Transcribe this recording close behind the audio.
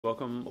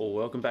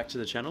Welcome back to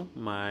the channel.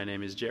 My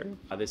name is Jerry.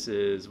 This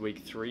is week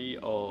 3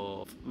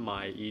 of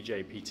my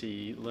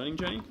eJPT learning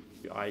journey.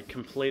 I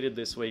completed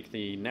this week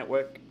the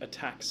network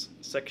attacks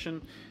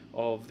section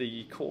of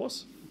the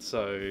course.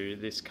 So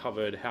this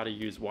covered how to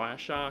use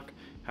Wireshark,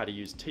 how to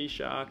use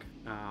Tshark,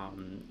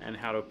 and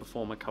how to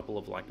perform a couple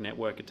of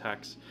network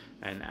attacks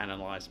and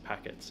analyze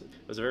packets.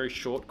 It was a very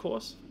short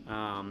course.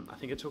 I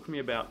think it took me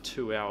about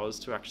 2 hours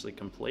to actually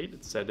complete.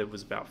 It said it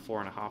was about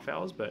 4.5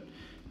 hours, but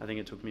I think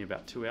it took me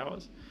about 2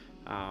 hours.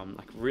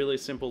 Really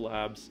simple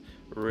labs,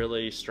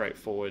 really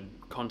straightforward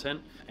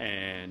content,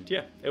 and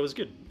yeah, it was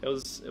good. It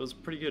was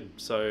pretty good.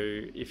 So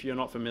if you're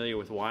not familiar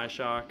with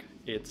Wireshark,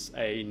 it's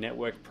a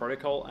network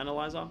protocol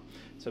analyzer.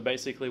 So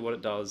basically what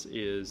it does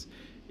is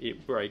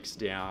it breaks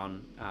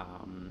down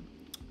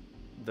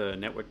the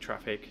network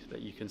traffic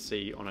that you can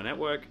see on a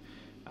network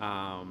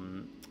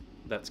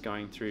that's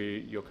going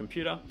through your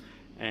computer,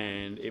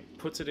 and it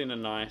puts it in a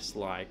nice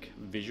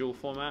visual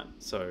format.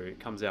 So it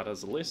comes out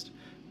as a list,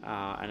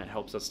 and it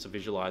helps us to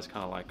visualize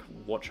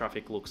what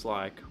traffic looks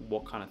like,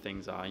 what kind of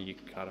things are, and you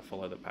can kind of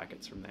follow the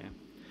packets from there.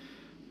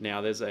 Now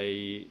there's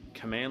a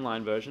command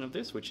line version of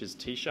this, which is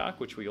Tshark,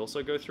 which we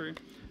also go through,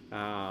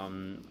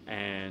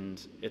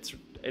 and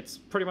it's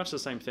pretty much the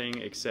same thing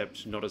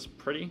except not as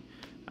pretty,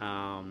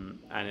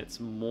 and it's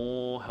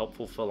more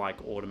helpful for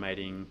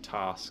automating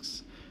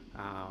tasks.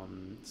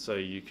 So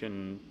you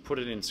can put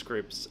it in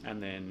scripts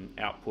and then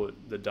output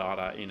the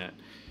data in it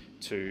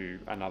to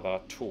another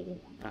tool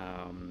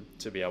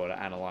to be able to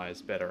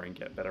analyze better and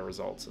get better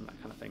results and that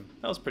kind of thing.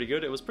 That was pretty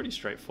good. It was pretty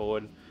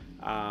straightforward.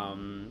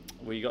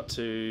 We got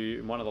to,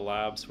 in one of the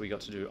labs, we got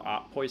to do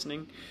art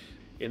poisoning.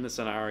 In the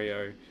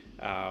scenario,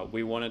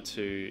 we wanted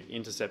to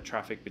intercept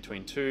traffic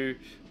between 2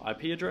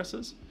 IP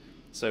addresses.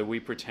 So we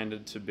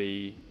pretended to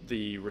be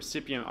the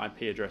recipient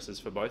IP addresses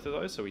for both of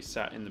those. So we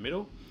sat in the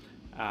middle,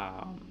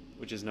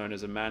 which is known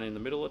as a man in the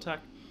middle attack.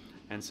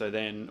 And so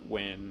then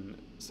when,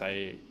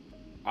 say,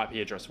 IP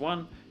address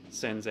 1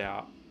 sends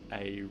out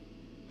a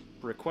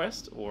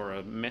request or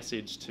a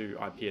message to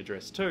IP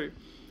address 2,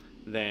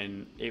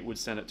 then it would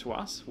send it to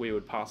us, we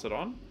would pass it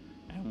on,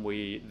 and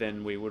we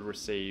would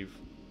receive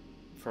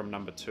from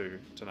number 2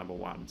 to number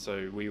 1.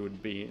 So we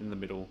would be in the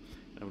middle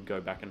and would go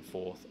back and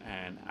forth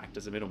and act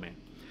as a middleman.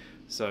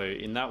 So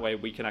in that way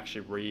we can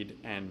actually read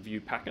and view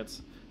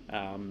packets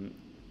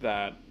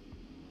that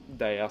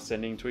they are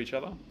sending to each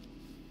other.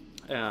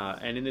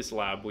 And in this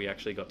lab we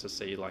actually got to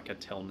see a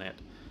telnet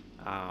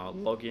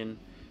login,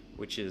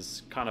 which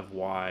is kind of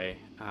why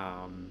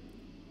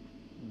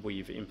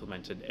we've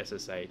implemented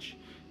SSH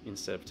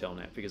instead of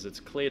telnet, because it's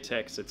clear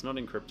text, it's not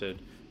encrypted,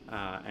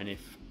 and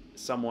if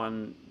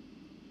someone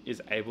is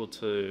able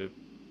to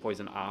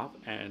poison ARP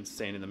and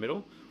stand in the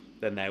middle,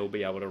 then they will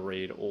be able to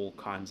read all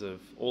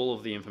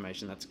of the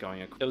information that's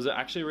going across. It was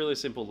actually a really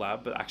simple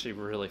lab, but actually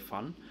really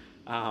fun.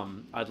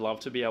 I'd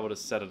love to be able to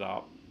set it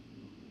up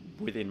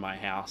within my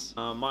house.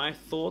 My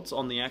thoughts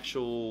on the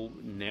actual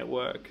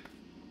network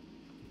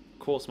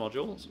course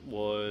modules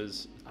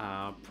was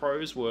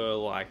pros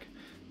were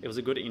it was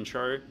a good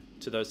intro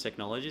to those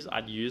technologies.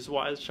 I'd used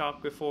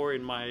Wireshark before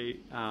in my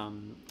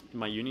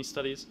uni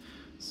studies,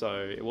 so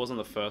it wasn't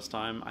the first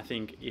time. I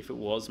think if it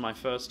was my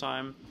first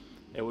time,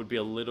 it would be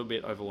a little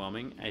bit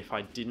overwhelming. If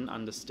I didn't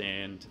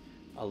understand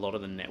a lot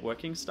of the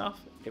networking stuff,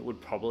 it would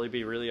probably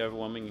be really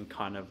overwhelming and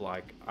kind of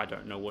I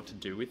don't know what to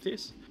do with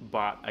this.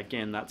 But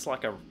again, that's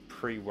a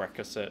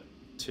prerequisite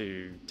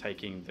to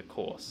taking the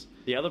course.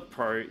 The other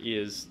pro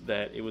is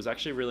that it was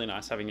actually really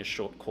nice having a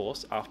short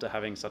course after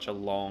having such a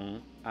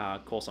long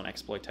course on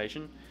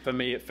exploitation. For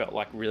me, it felt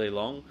really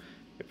long.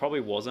 It probably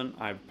wasn't.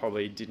 I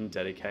probably didn't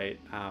dedicate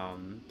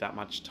that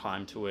much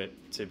time to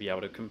it to be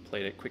able to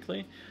complete it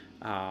quickly,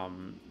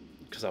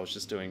 because I was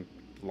just doing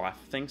life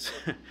things.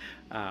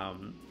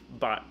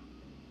 But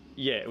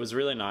yeah, it was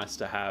really nice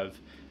to have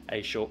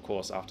a short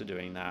course after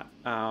doing that.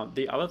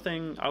 The other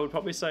thing I would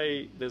probably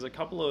say, there's a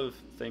couple of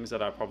things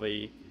that I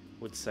probably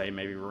would say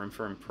maybe room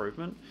for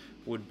improvement,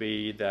 would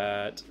be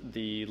that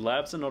the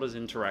labs are not as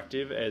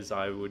interactive as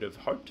I would have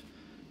hoped,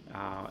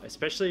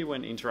 especially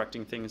when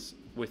interacting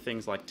with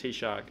things like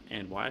Tshark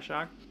and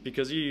Wireshark.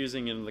 Because you're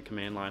using it in the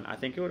command line, I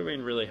think it would have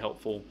been really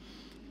helpful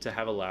to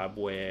have a lab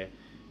where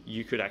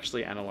you could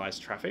actually analyze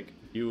traffic.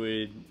 You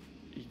would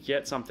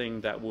get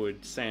something that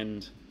would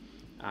send,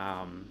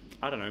 I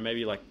don't know,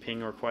 maybe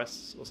ping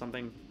requests or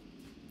something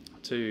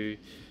to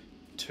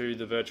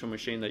the virtual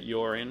machine that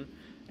you're in,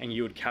 and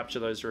you would capture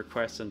those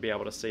requests and be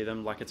able to see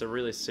them. It's a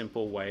really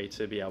simple way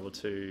to be able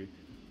to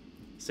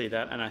see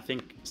that, and I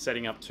think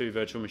setting up 2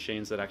 virtual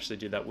machines that actually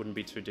do that wouldn't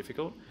be too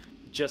difficult,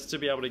 just to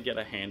be able to get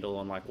a handle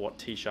on what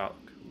Tshark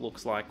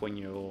looks like when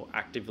you're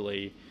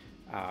actively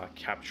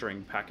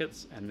capturing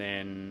packets, and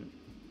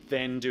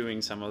then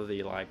doing some of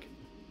the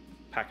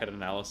packet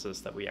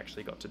analysis that we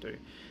actually got to do.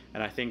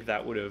 And I think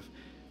that would have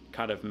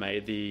kind of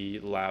made the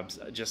labs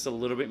just a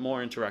little bit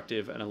more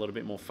interactive and a little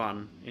bit more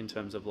fun in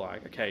terms of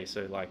okay,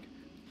 so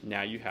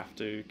now you have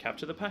to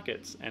capture the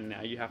packets, and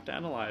now you have to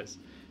analyze,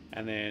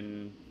 and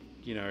then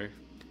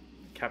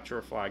capture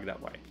a flag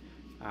that way.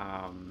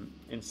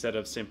 instead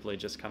of simply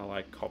just kind of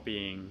like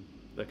copying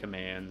the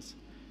commands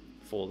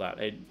for that.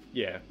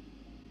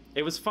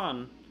 It was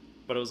fun,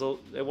 but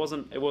it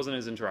wasn't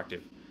as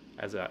interactive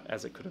as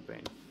it could have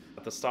been.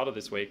 At the start of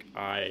this week,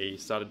 I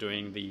started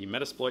doing the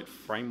Metasploit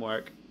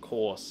Framework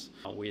course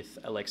with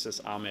Alexis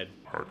Ahmed.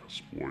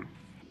 Metasploit.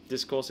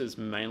 This course is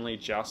mainly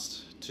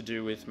just to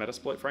do with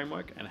Metasploit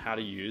Framework and how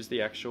to use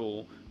the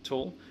actual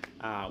tool,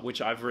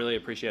 which I've really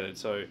appreciated.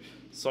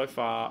 So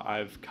far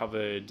I've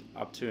covered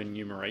up to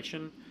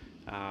enumeration.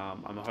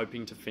 I'm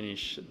hoping to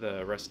finish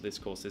the rest of this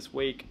course this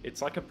week.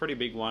 It's like a pretty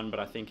big one, but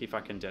I think if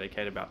I can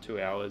dedicate about 2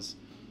 hours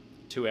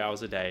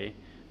a day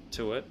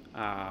to it,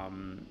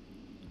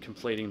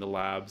 completing the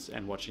labs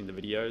and watching the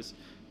videos,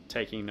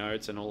 taking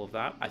notes and all of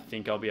that, I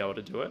think I'll be able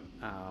to do it.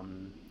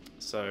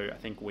 So I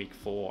think week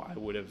 4 I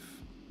would have,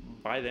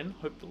 by then,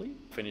 hopefully,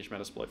 finished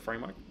Metasploit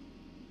Framework.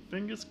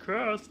 Fingers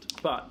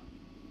crossed. But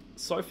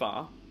so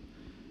far,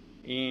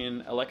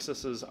 in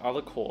Alexis's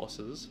other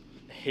courses,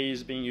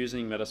 he's been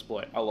using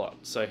Metasploit a lot.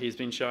 So he's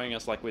been showing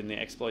us, like with the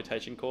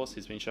exploitation course,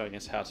 he's been showing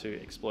us how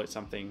to exploit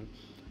something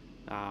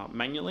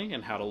manually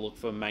and how to look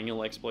for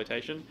manual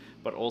exploitation,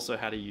 but also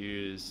how to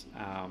use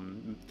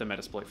the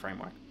Metasploit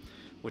framework,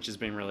 which has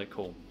been really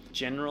cool.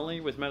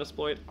 Generally with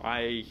Metasploit,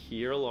 I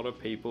hear a lot of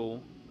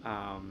people,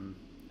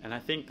 and I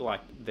think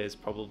like there's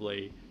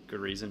probably good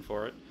reason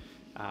for it.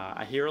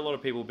 I hear a lot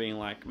of people being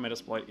like,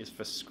 Metasploit is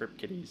for script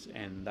kiddies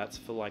and that's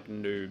for like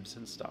noobs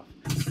and stuff.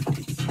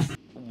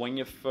 When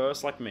you're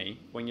first, like me,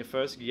 when you're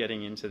first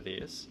getting into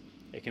this,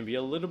 it can be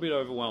a little bit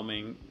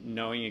overwhelming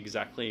knowing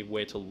exactly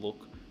where to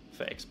look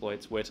for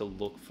exploits, where to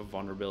look for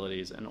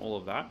vulnerabilities and all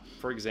of that.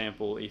 For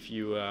example, if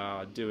you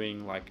are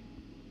doing like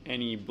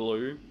any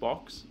blue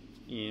box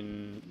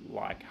in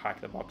like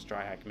Hack the Box,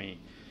 Dry Hack Me,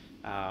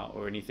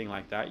 or anything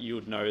like that, you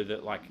would know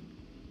that like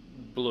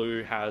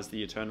blue has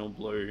the eternal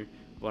blue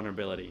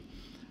vulnerability.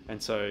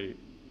 And so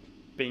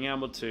being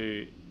able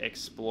to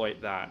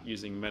exploit that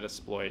using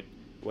Metasploit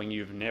when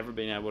you've never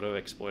been able to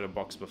exploit a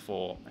box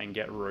before and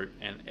get root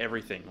and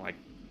everything, like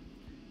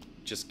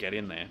just get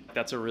in there,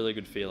 that's a really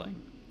good feeling.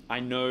 I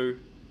know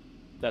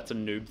that's a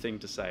noob thing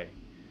to say,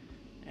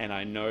 and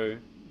I know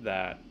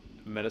that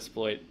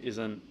Metasploit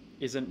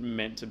isn't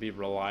meant to be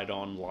relied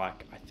on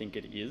like I think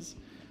it is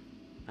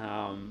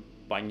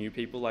by new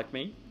people like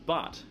me,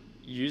 but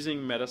using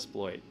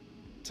Metasploit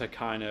to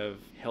kind of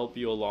help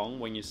you along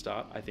when you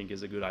start, I think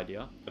is a good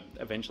idea.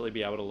 Eventually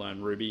be able to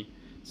learn Ruby,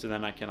 so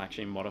then I can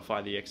actually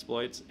modify the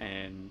exploits,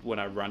 and when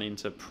I run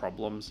into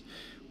problems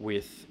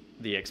with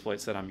the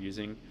exploits that I'm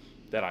using,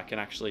 that I can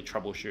actually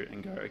troubleshoot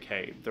and go,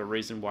 okay, the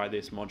reason why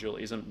this module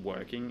isn't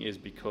working is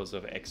because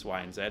of X,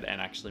 Y, and Z,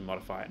 and actually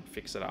modify it and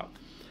fix it up.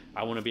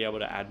 I want to be able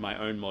to add my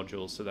own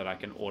modules so that I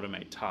can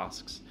automate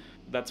tasks.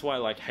 That's why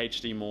like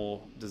HD Moore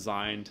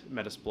designed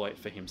Metasploit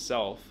for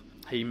himself.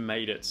 He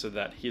made it so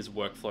that his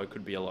workflow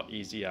could be a lot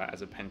easier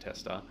as a pen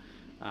tester.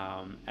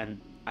 And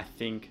I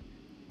think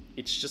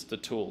it's just a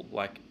tool,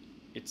 like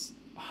it's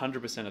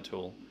 100% a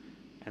tool.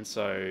 And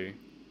so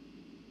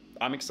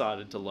I'm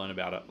excited to learn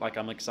about it. Like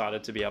I'm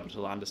excited to be able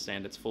to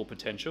understand its full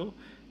potential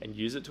and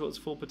use it to its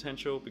full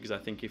potential, because I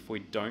think if we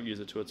don't use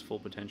it to its full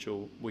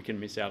potential, we can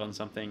miss out on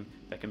something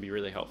that can be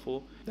really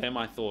helpful. They're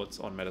my thoughts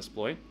on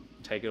Metasploit.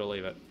 Take it or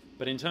leave it.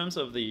 But in terms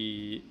of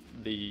the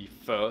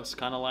first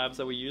kind of labs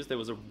that we used, there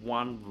was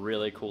one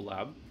really cool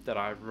lab that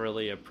I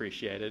really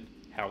appreciated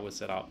how it was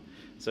set up.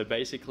 So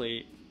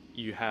basically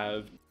you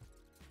have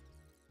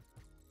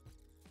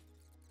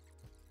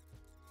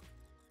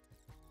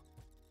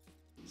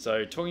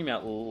talking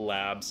about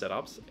lab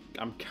setups,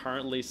 I'm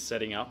currently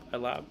setting up a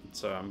lab.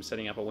 So I'm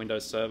setting up a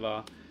Windows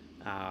server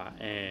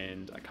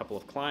and a couple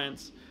of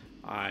clients.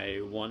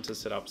 I want to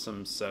set up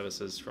some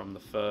services from the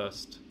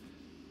first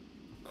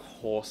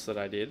course that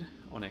I did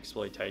on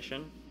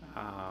exploitation.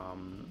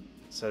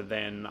 So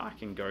then I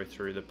can go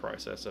through the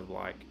process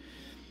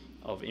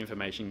of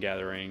information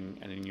gathering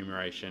and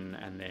enumeration,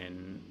 and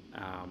then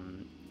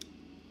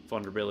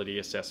vulnerability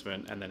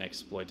assessment, and then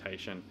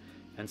exploitation,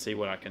 and see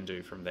what I can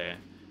do from there.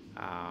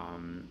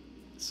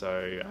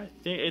 So I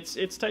think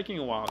it's taking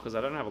a while because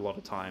I don't have a lot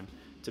of time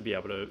to be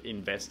able to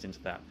invest into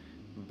that,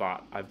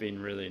 but I've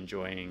been really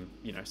enjoying,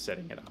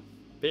 setting it up.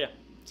 But yeah,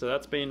 so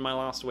that's been my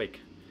last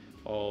week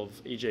of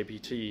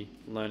eJPT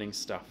learning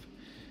stuff.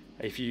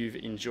 If you've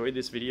enjoyed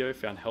this video,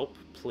 found help,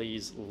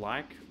 please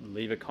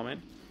leave a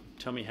comment,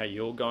 tell me how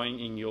you're going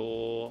in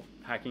your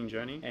hacking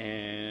journey,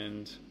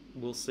 and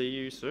we'll see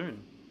you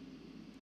soon.